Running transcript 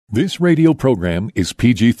This radio program is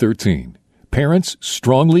PG-13. Parents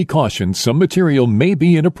strongly caution some material may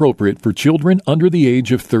be inappropriate for children under the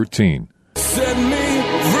age of 13. Set me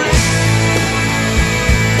free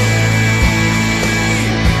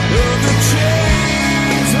of the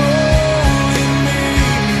chains holding me.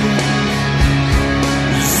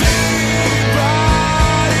 Is anybody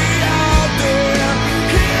out there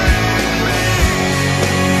hearing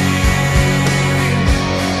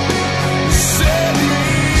me? Set me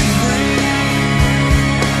free.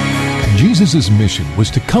 Jesus' mission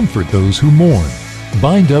was to comfort those who mourn,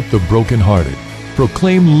 bind up the brokenhearted,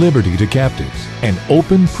 proclaim liberty to captives, and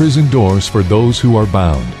open prison doors for those who are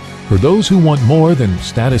bound. For those who want more than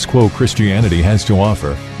status quo Christianity has to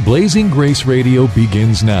offer, Blazing Grace Radio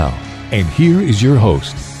begins now. And here is your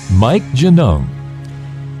host, Mike Janung.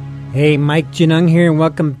 Hey, Mike Janung here, and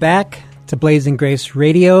welcome back to Blazing Grace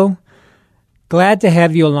Radio. Glad to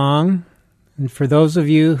have you along. And for those of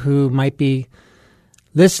you who might be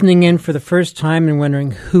listening in for the first time and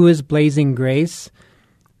wondering who is Blazing Grace,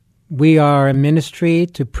 we are a ministry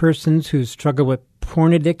to persons who struggle with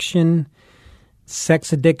porn addiction,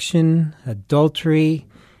 sex addiction, adultery,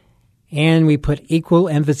 and we put equal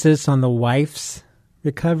emphasis on the wife's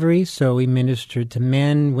recovery. So we minister to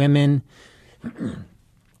men, women,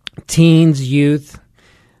 teens, youth.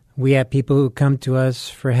 We have people who come to us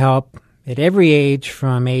for help at every age,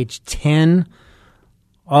 from age 10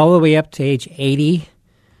 all the way up to age 80.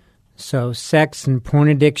 So sex and porn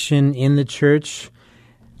addiction in the church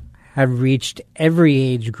have reached every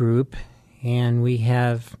age group, and we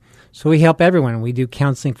help everyone. We do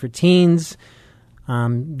counseling for teens.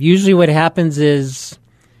 Usually what happens is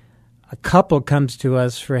a couple comes to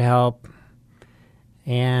us for help,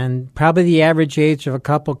 and probably the average age of a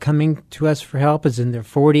couple coming to us for help is in their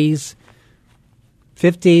 40s,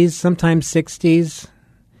 50s, sometimes 60s,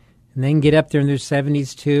 and then get up there in their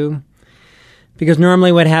 70s too. Because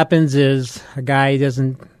normally what happens is a guy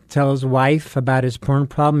doesn't tell his wife about his porn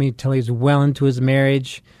problem until he's well into his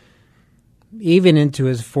marriage, even into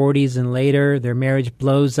his 40s and later. Their marriage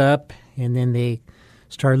blows up, and then they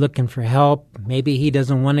start looking for help. Maybe he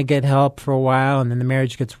doesn't want to get help for a while, and then the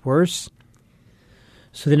marriage gets worse.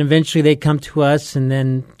 So then eventually they come to us, and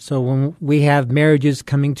then so when we have marriages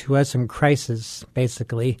coming to us in crisis,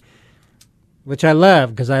 basically, which I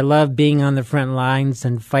love, because I love being on the front lines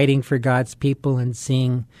and fighting for God's people and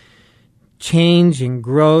seeing change and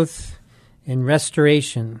growth and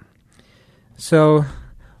restoration. So,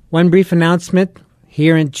 one brief announcement.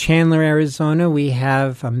 Here in Chandler, Arizona, we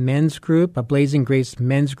have a men's group, a Blazing Grace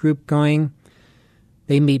men's group going.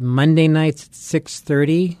 They meet Monday nights at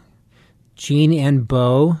 6:30. Gene and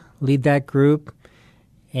Bo lead that group,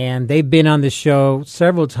 and they've been on the show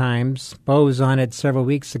several times. Bo was on it several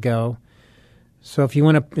weeks ago. So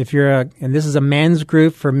and this is a men's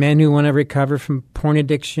group for men who want to recover from porn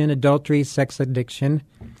addiction, adultery, sex addiction.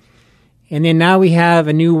 And then now we have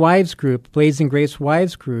a new wives group, Blazing Grace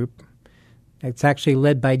Wives Group. It's actually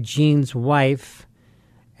led by Gene's wife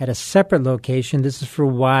at a separate location. This is for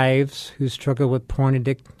wives who struggle with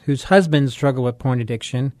whose husbands struggle with porn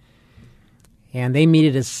addiction. And they meet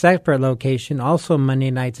at a separate location, also Monday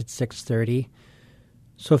nights at 6:30.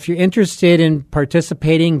 So if you're interested in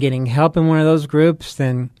participating, getting help in one of those groups,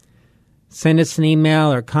 then send us an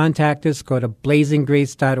email or contact us. Go to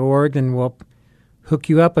blazinggrace.org, and we'll hook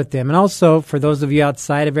you up with them. And also, for those of you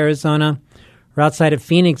outside of Arizona, or outside of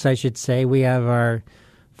Phoenix, I should say, we have our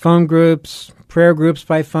phone groups, prayer groups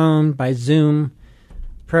by phone, by Zoom.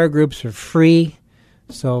 Prayer groups are free,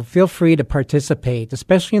 so feel free to participate,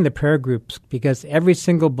 especially in the prayer groups, because every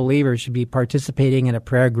single believer should be participating in a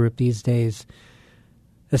prayer group these days,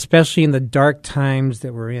 especially in the dark times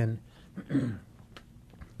that we're in.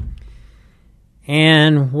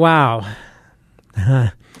 And wow,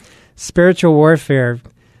 spiritual warfare.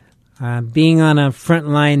 Being on a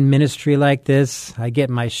frontline ministry like this, I get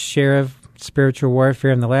my share of spiritual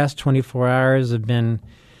warfare. In the last 24 hours have been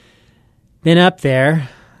up there.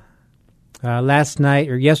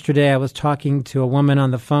 Yesterday, I was talking to a woman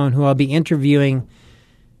on the phone who I'll be interviewing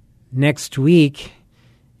next week.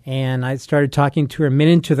 And I started talking to her a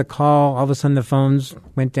minute into the call. All of a sudden, the phones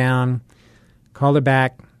went down. Called her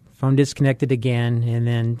back. Phone disconnected again. And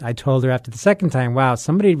then I told her after the second time, wow,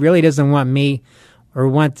 somebody really doesn't want me or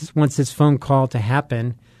wants this phone call to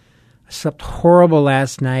happen. I slept horrible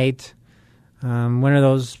last night. One of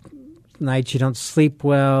those nights you don't sleep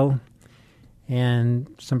well. And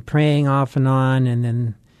some praying off and on. And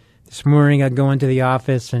then this morning I go into the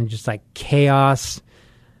office and just like chaos.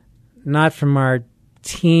 Not from our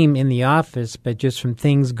team in the office, but just from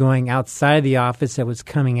things going outside the office that was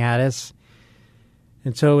coming at us.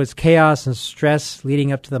 And so it was chaos and stress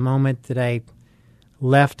leading up to the moment that I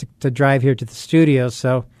left to drive here to the studio.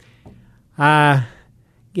 So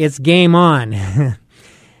it's game on. And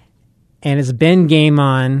it's been game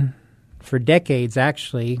on for decades,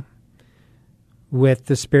 actually, with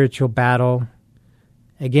the spiritual battle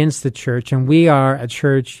against the church. And we are a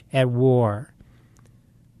church at war.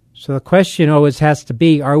 So the question always has to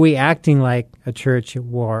be, are we acting like a church at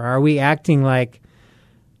war? Are we acting like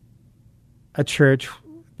a church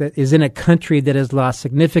that is in a country that has lost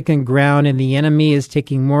significant ground and the enemy is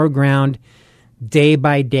taking more ground day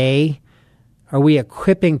by day? Are we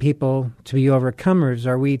equipping people to be overcomers?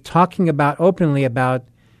 Are we talking about openly about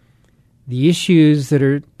the issues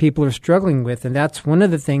that people are struggling with? And that's one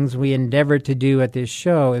of the things we endeavor to do at this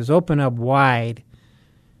show, is open up wide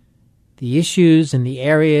the issues and the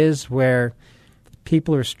areas where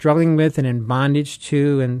people are struggling with and in bondage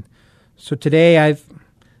to. And so today I've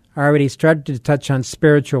already started to touch on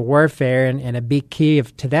spiritual warfare, and a big key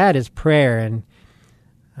to that is prayer. And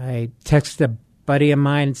I texted a buddy of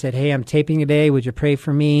mine and said, hey, I'm taping today. Would you pray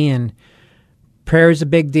for me? And prayer is a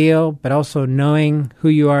big deal, but also knowing who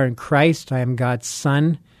you are in Christ. I am God's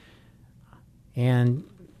son. And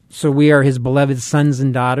so we are his beloved sons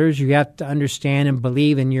and daughters. You have to understand and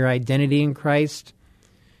believe in your identity in Christ.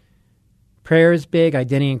 Prayer is big.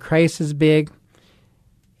 Identity in Christ is big.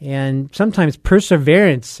 And sometimes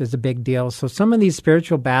perseverance is a big deal. So some of these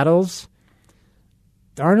spiritual battles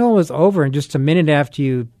aren't always over in just a minute after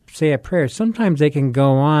you say a prayer. Sometimes they can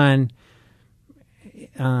go on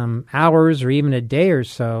hours or even a day or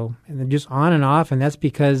so, and they're just on and off. And that's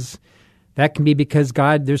because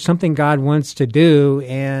there's something God wants to do,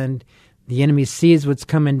 and the enemy sees what's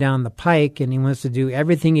coming down the pike, and he wants to do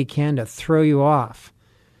everything he can to throw you off.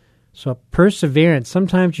 So perseverance.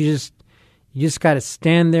 Sometimes you just got to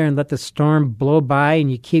stand there and let the storm blow by,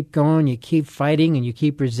 and you keep going, you keep fighting, and you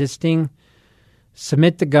keep resisting.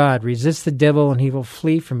 Submit to God, resist the devil, and he will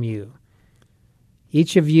flee from you.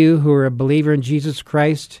 Each of you who are a believer in Jesus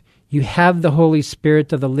Christ, you have the Holy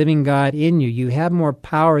Spirit of the living God in you. You have more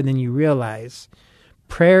power than you realize.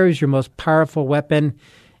 Prayer is your most powerful weapon,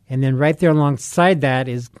 and then right there alongside that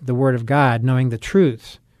is the Word of God, knowing the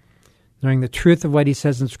truth of what he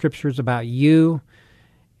says in Scriptures about you,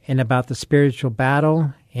 and about the spiritual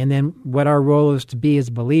battle, and then what our role is to be as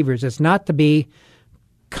believers. It's not to be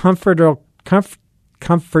comfortable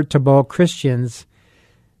Christians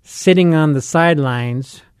sitting on the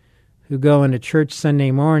sidelines who go into church Sunday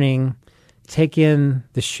morning, take in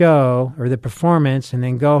the show or the performance, and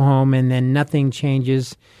then go home, and then nothing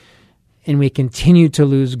changes, and we continue to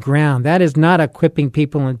lose ground. That is not equipping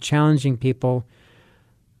people and challenging people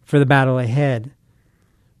for the battle ahead.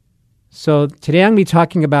 So today I'm going to be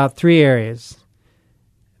talking about three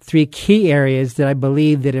key areas that I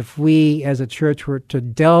believe that if we as a church were to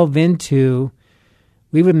delve into,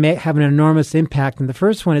 we would have an enormous impact. And the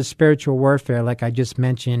first one is spiritual warfare, like I just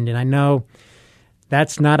mentioned. And I know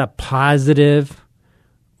that's not a positive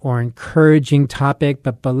or encouraging topic,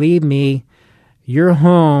 but believe me, your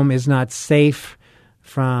home is not safe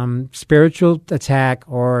from spiritual attack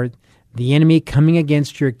or the enemy coming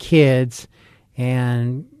against your kids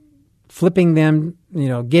and flipping them,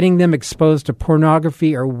 getting them exposed to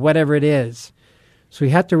pornography or whatever it is. So we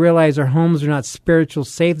have to realize our homes are not spiritual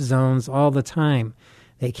safe zones all the time.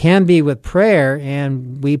 They can be with prayer,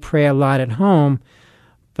 and we pray a lot at home,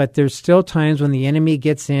 but there's still times when the enemy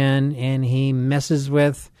gets in and he messes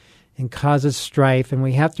with and causes strife, and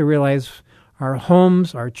we have to realize our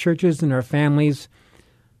homes, our churches, and our families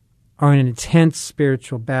are in an intense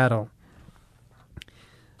spiritual battle.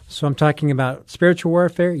 So I'm talking about spiritual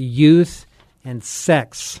warfare, youth, and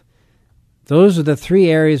sex. Those are the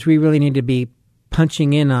three areas we really need to be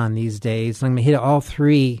punching in on these days. I'm going to hit all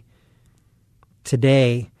three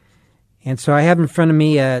today. And so I have in front of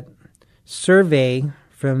me a survey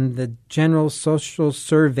from the General Social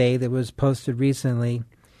Survey that was posted recently,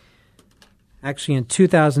 actually in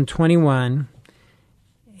 2021.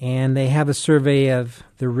 And they have a survey of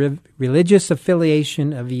the religious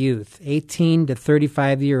affiliation of youth, 18 to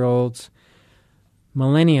 35-year-olds,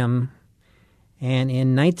 millennium. And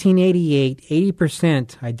in 1988,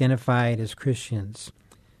 80% identified as Christians,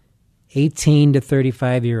 18 to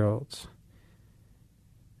 35-year-olds.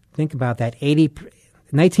 Think about that.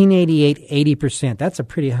 1988, 80%. That's a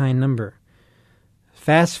pretty high number.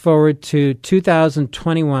 Fast forward to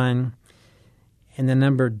 2021, and the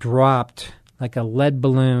number dropped like a lead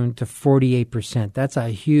balloon to 48%. That's a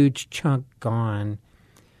huge chunk gone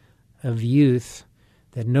of youth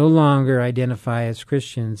that no longer identify as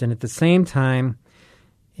Christians. And at the same time,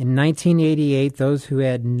 in 1988, those who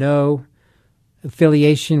had no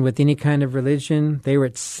affiliation with any kind of religion, they were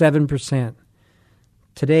at 7%.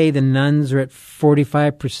 Today, the nuns are at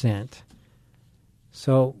 45%.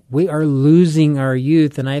 So we are losing our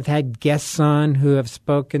youth, and I've had guests on who have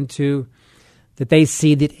spoken to that they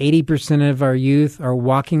see that 80% of our youth are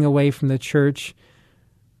walking away from the church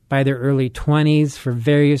by their early 20s for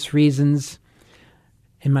various reasons.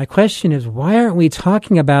 And my question is, why aren't we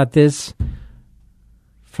talking about this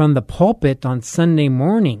from the pulpit on Sunday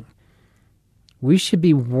morning? We should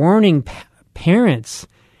be warning parents,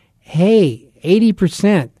 hey,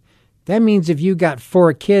 80%, that means if you got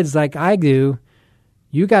 4 kids like I do,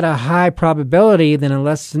 you got a high probability that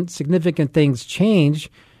unless significant things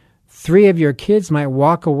change, 3 of your kids might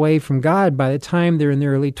walk away from God by the time they're in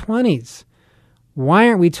their early 20s. Why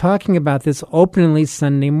aren't we talking about this openly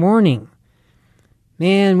Sunday morning?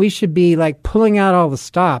 Man, we should be like pulling out all the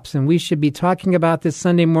stops, and we should be talking about this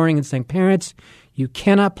Sunday morning and saying, parents, you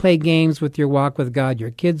cannot play games with your walk with God.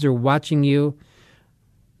 Your kids are watching you.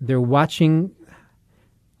 They're watching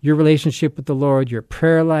your relationship with the Lord, your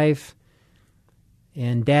prayer life.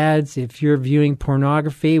 And dads, if you're viewing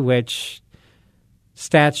pornography, which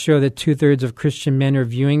stats show that 2/3 of Christian men are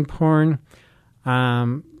viewing porn,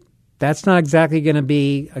 that's not exactly going to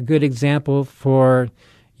be a good example for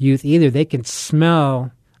youth either. They can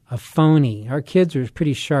smell a phony. Our kids are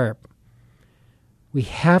pretty sharp. We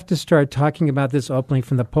have to start talking about this openly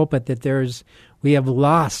from the pulpit, that we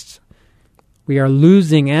are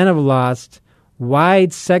losing and have lost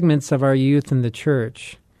wide segments of our youth in the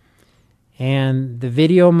church. And the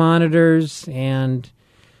video monitors and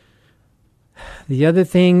the other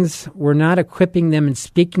things, we're not equipping them and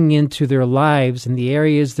speaking into their lives in the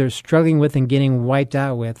areas they're struggling with and getting wiped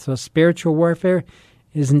out with. So spiritual warfare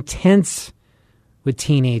is intense with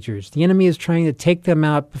teenagers. The enemy is trying to take them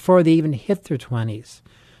out before they even hit their 20s.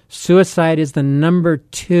 Suicide is the number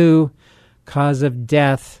 2 cause of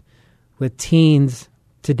death with teens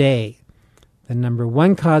today. The number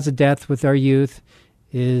 1 cause of death with our youth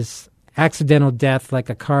is accidental death, like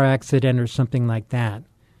a car accident or something like that.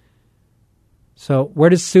 So where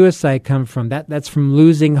does suicide come from? That's from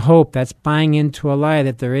losing hope. That's buying into a lie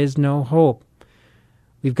that there is no hope.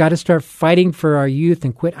 We've got to start fighting for our youth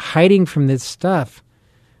and quit hiding from this stuff.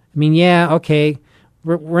 I mean, yeah, okay,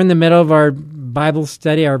 we're in the middle of our Bible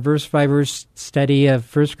study, our verse-by-verse study of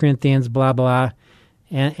 1 Corinthians, blah, blah,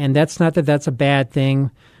 and that's not that that's a bad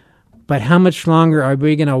thing, but how much longer are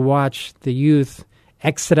we going to watch the youth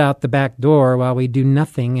exit out the back door while we do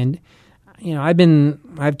nothing? And you know,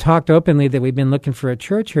 I've talked openly that we've been looking for a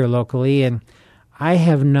church here locally, and I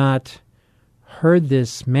have not heard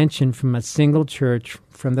this mentioned from a single church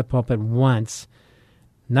from the pulpit once,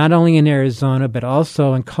 not only in Arizona, but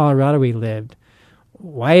also in Colorado we lived.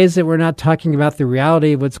 Why is it we're not talking about the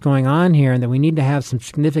reality of what's going on here and that we need to have some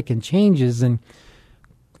significant changes? And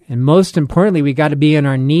most importantly, we got to be on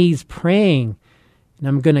our knees praying. And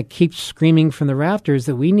I'm going to keep screaming from the rafters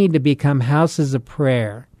that we need to become houses of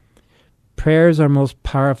prayer. Prayer is our most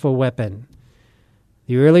powerful weapon.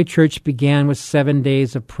 The early church began with 7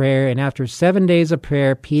 days of prayer, and after 7 days of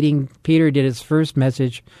prayer, Peter did his first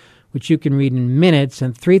message, which you can read in minutes,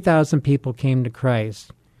 and 3,000 people came to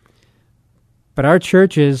Christ. But our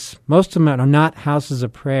churches, most of them are not houses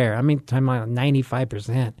of prayer. I mean, I'm on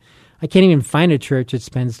 95%. I can't even find a church that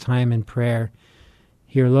spends time in prayer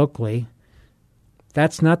here locally.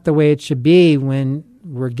 That's not the way it should be when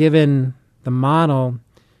we're given the model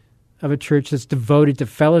of a church that's devoted to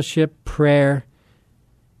fellowship, prayer,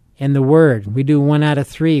 and the Word. We do 1 out of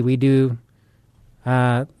 3. We do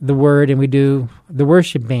the Word, and we do the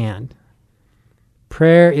worship band.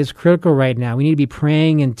 Prayer is critical right now. We need to be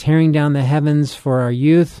praying and tearing down the heavens for our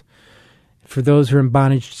youth. For those who are in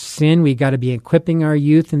bondage to sin, we got to be equipping our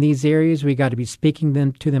youth in these areas. We got to be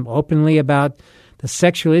speaking to them openly about the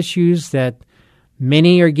sexual issues that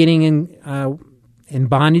many are getting in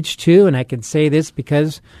bondage to. And I can say this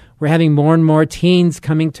because we're having more and more teens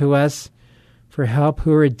coming to us for help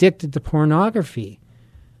who are addicted to pornography.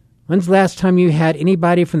 When's the last time you had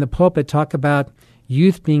anybody from the pulpit talk about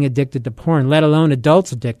youth being addicted to porn, let alone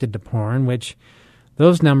adults addicted to porn, which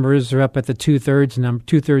those numbers are up at the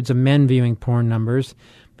 2/3 of men viewing porn numbers.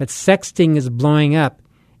 But sexting is blowing up.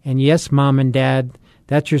 And yes, Mom and Dad,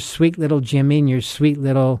 that's your sweet little Jimmy and your sweet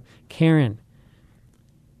little Karen.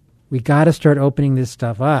 We got to start opening this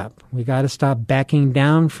stuff up. We got to stop backing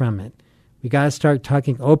down from it. We got to start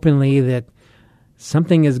talking openly that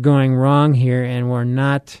something is going wrong here and we're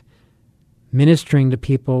not ministering to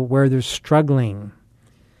people where they're struggling.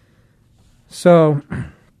 So,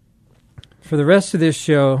 for the rest of this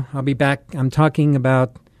show, I'll be back. I'm talking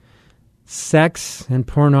about sex and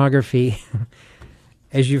pornography,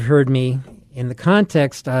 as you've heard me in the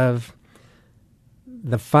context of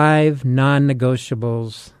the 5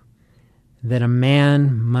 non-negotiables that a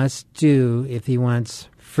man must do if he wants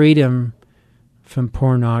freedom from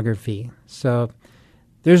pornography. So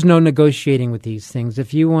there's no negotiating with these things.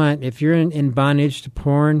 If you're in bondage to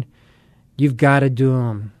porn, you've got to do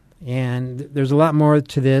them. And there's a lot more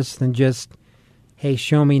to this than just, hey,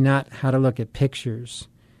 show me not how to look at pictures.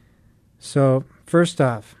 So first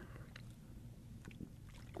off,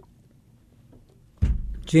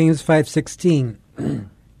 James 5:16.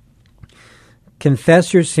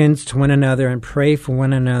 Confess your sins to one another and pray for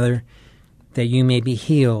one another that you may be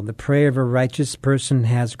healed. The prayer of a righteous person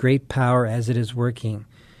has great power as it is working.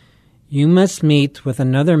 You must meet with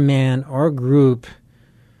another man or group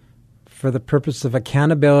for the purpose of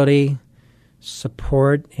accountability,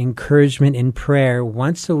 support, encouragement, and prayer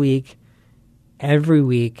once a week, every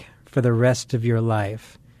week, for the rest of your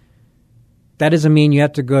life. That doesn't mean you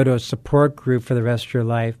have to go to a support group for the rest of your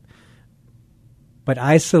life, but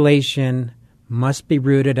isolation must be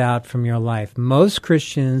rooted out from your life. Most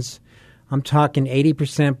Christians, I'm talking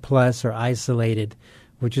 80% plus, are isolated,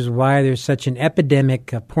 which is why there's such an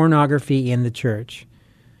epidemic of pornography in the church.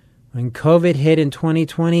 When COVID hit in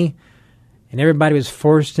 2020 and everybody was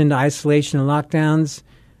forced into isolation and lockdowns,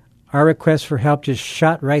 our request for help just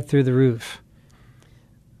shot right through the roof,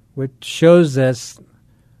 which shows us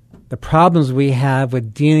the problems we have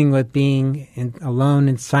with dealing with being alone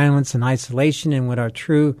in silence and isolation and what our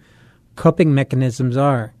true coping mechanisms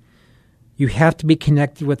are. You have to be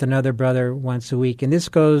connected with another brother once a week. And this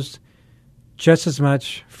goes just as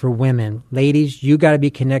much for women. Ladies, you got to be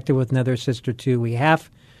connected with another sister too. We have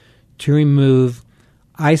to remove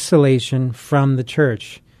isolation from the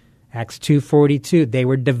church. Acts 2:42, they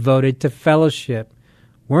were devoted to fellowship.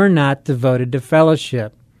 We're not devoted to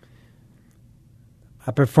fellowship.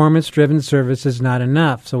 A performance-driven service is not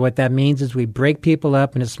enough. So what that means is we break people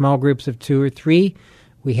up into small groups of 2 or 3.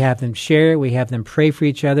 We have them share, we have them pray for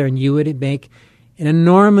each other, and you would make an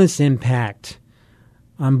enormous impact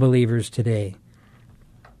on believers today.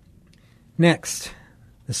 Next,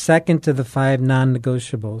 the second of the 5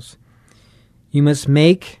 non-negotiables. You must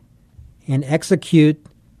make and execute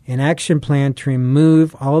an action plan to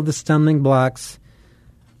remove all of the stumbling blocks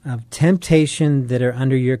of temptation that are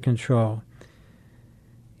under your control.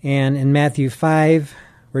 And in Matthew 5,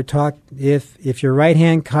 we're taught if your right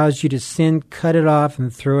hand causes you to sin, cut it off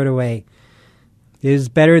and throw it away. It is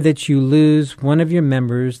better that you lose one of your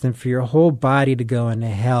members than for your whole body to go into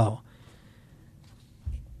hell.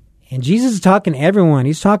 And Jesus is talking to everyone.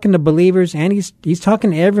 He's talking to believers and he's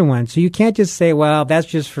talking to everyone. So you can't just say, well, that's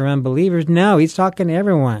just for unbelievers. No, he's talking to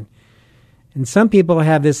everyone. And some people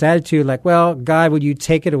have this attitude like, well, God, would you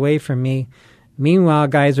take it away from me? Meanwhile,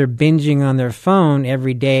 guys are binging on their phone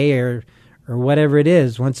every day or whatever it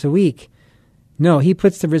is, once a week. No, he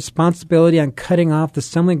puts the responsibility on cutting off the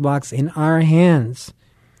stumbling blocks in our hands.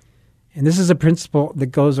 And this is a principle that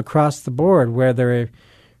goes across the board, whether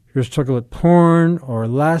you're struggling with porn or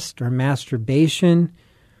lust or masturbation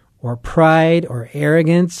or pride or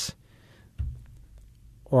arrogance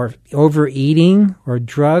or overeating or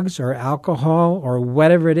drugs or alcohol or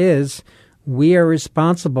whatever it is, we are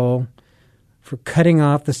responsible for cutting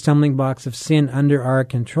off the stumbling blocks of sin under our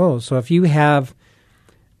control. So if you have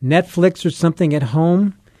Netflix or something at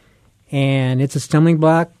home and it's a stumbling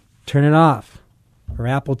block, turn it off. Or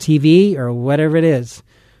Apple TV or whatever it is.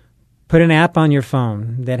 Put an app on your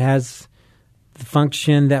phone that has the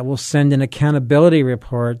function that will send an accountability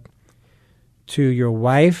report to your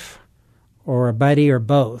wife or a buddy or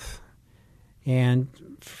both. And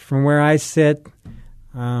from where I sit,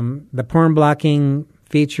 the porn blocking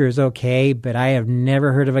feature is okay, but I have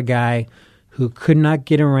never heard of a guy who could not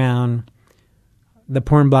get around the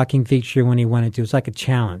porn blocking feature when he wanted to. It's like a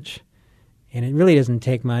challenge. And it really doesn't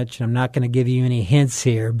take much. I'm not going to give you any hints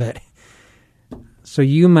here, but so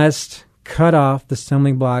you must cut off the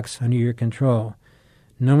stumbling blocks under your control.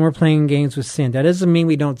 No more playing games with sin. That doesn't mean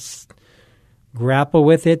we don't grapple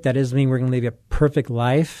with it. That doesn't mean we're going to live a perfect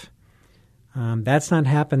life. That's not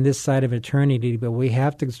happened this side of eternity, but we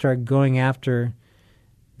have to start going after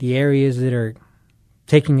the areas that are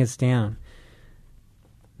taking us down.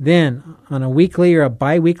 Then, on a weekly or a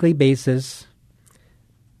bi-weekly basis,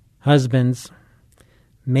 husbands,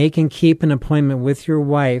 make and keep an appointment with your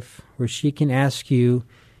wife where she can ask you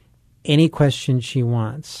any question she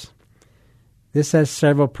wants. This has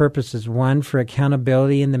several purposes. One, for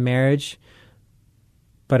accountability in the marriage,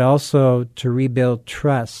 but also to rebuild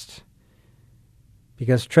trust.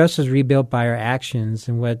 Because trust is rebuilt by our actions,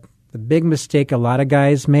 and what the big mistake a lot of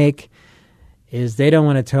guys make is they don't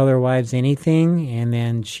want to tell their wives anything, and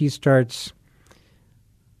then she starts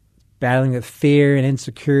battling with fear and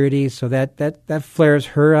insecurity, so that flares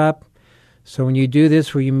her up. So when you do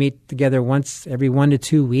this, where you meet together once every 1 to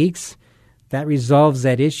 2 weeks, that resolves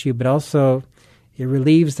that issue, but also it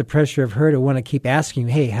relieves the pressure of her to want to keep asking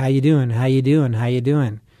you, hey, how you doing? How you doing? How you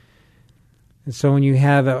doing? And so when you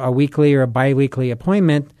have a weekly or a biweekly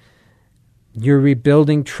appointment, you're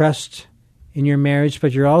rebuilding trust in your marriage,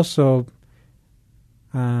 but you're also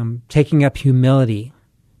taking up humility,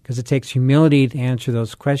 because it takes humility to answer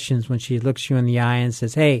those questions when she looks you in the eye and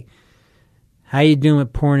says, hey, how you doing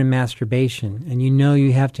with porn and masturbation? And you know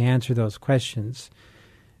you have to answer those questions.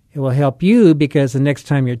 It will help you, because the next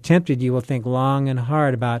time you're tempted, you will think long and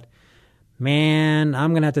hard about, man,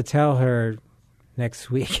 I'm going to have to tell her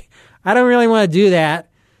next week. I don't really want to do that.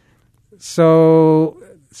 So,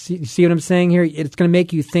 see what I'm saying here? It's going to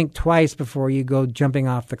make you think twice before you go jumping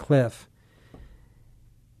off the cliff.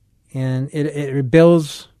 And it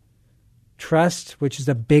rebuilds trust, which is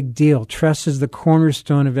a big deal. Trust is the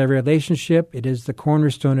cornerstone of every relationship. It is the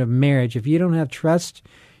cornerstone of marriage. If you don't have trust,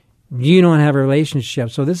 you don't have a relationship.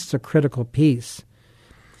 So this is a critical piece.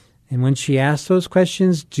 And when she asks those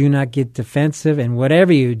questions, do not get defensive. And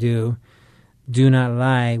whatever you do not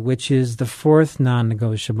lie, which is the fourth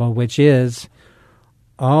non-negotiable, which is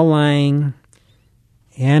all lying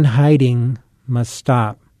and hiding must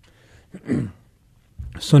stop.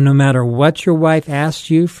 So no matter what your wife asks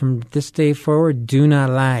you from this day forward, do not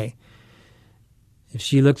lie. If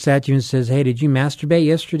she looks at you and says, hey, did you masturbate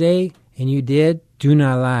yesterday? And you did, do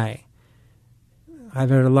not lie. I've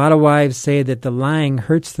heard a lot of wives say that the lying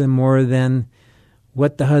hurts them more than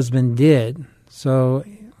what the husband did. So,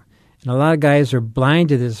 and a lot of guys are blind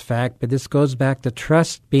to this fact, but this goes back to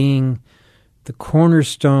trust being the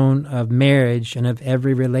cornerstone of marriage and of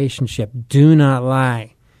every relationship. Do not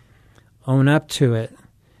lie. Own up to it.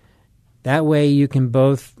 That way you can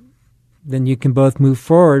both move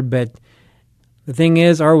forward. But the thing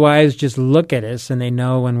is, our wives just look at us and they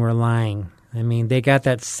know when we're lying. I mean, they got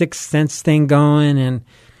that sixth sense thing going, and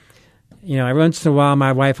every once in a while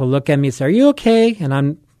my wife will look at me and say, are you okay? And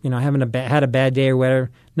I'm had a bad day or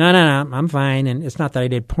whatever. No, I'm fine. And it's not that I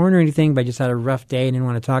did porn or anything, but I just had a rough day and didn't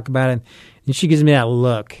want to talk about it. And she gives me that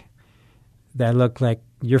look like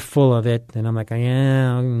you're full of it. And I'm like,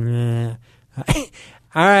 yeah. All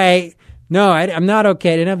right. No, I'm not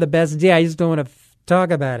okay. I didn't have the best day. I just don't want to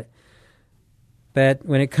talk about it. But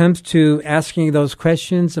when it comes to asking those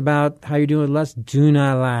questions about how you're doing with lust, do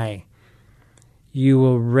not lie. You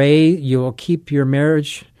will keep your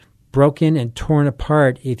marriage broken and torn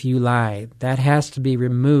apart if you lie. That has to be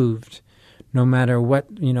removed. No matter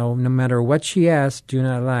what she asks, do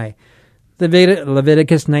not lie.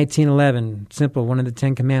 Leviticus 19:11, simple, one of the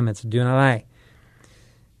 10 commandments, do not lie.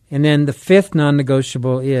 And then the fifth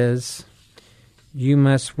non-negotiable is you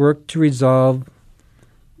must work to resolve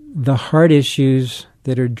the heart issues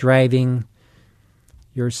that are driving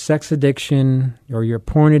your sex addiction or your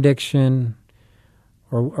porn addiction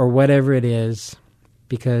or whatever it is,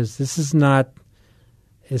 because this is not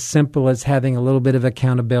as simple as having a little bit of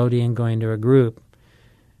accountability and going to a group.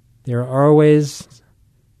 There are always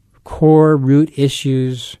core root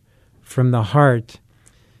issues from the heart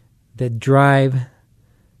that drive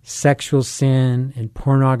sexual sin and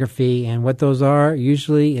pornography, and what those are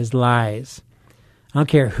usually is lies. I don't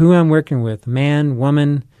care who I'm working with, man,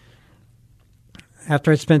 woman.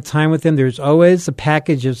 After I spend time with them, there's always a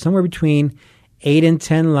package of somewhere between 8 and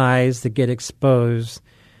 10 lies that get exposed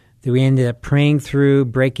that we end up praying through,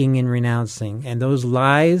 breaking, and renouncing. And those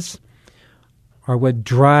lies are what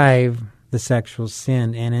drive the sexual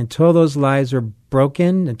sin. And until those lies are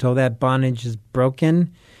broken, until that bondage is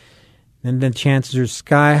broken, then the chances are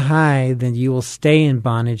sky high that you will stay in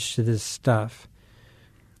bondage to this stuff.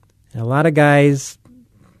 And a lot of guys,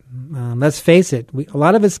 let's face it, a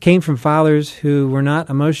lot of us came from fathers who were not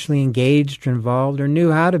emotionally engaged or involved or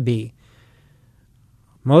knew how to be.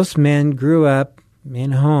 Most men grew up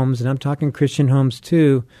in homes, and I'm talking Christian homes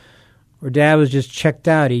too, where dad was just checked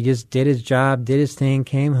out. He just did his job, did his thing,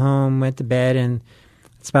 came home, went to bed, and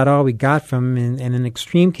that's about all we got from him. And in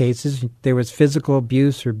extreme cases, there was physical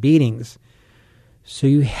abuse or beatings. So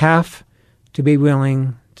you have to be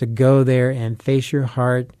willing to go there and face your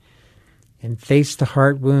heart and face the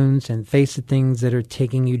heart wounds and face the things that are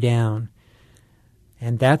taking you down.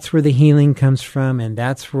 And that's where the healing comes from, and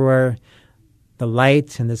that's where the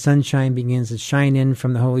light and the sunshine begins to shine in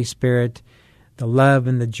from the Holy Spirit. The love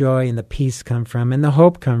and the joy and the peace come from, and the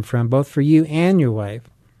hope come from, both for you and your wife.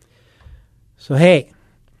 So hey,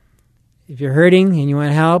 if you're hurting and you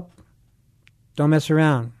want help, don't mess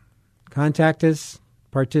around. Contact us,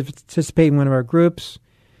 participate in one of our groups,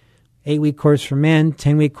 8-week course for men,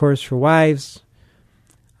 10-week course for wives.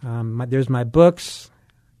 There's my books,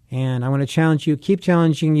 and I want to challenge you, keep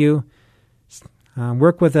challenging you.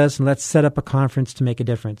 Work with us, and let's set up a conference to make a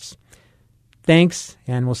difference. Thanks,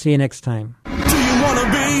 and we'll see you next time. Do you want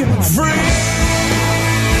to be free?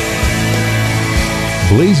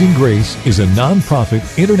 Blazing Grace is a non-profit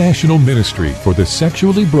international ministry for the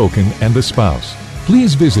sexually broken and the spouse.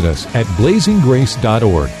 Please visit us at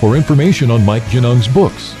blazinggrace.org for information on Mike Genung's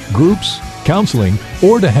books, groups, counseling,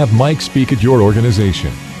 or to have Mike speak at your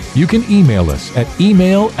organization. You can email us at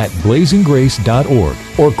email@blazinggrace.org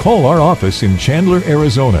or call our office in Chandler,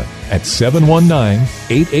 Arizona at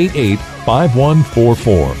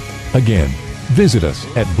 719-888-5144. Again, visit us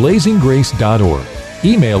at blazinggrace.org.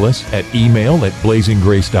 Email us at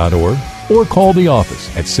email@blazinggrace.org or call the office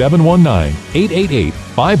at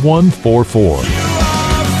 719-888-5144.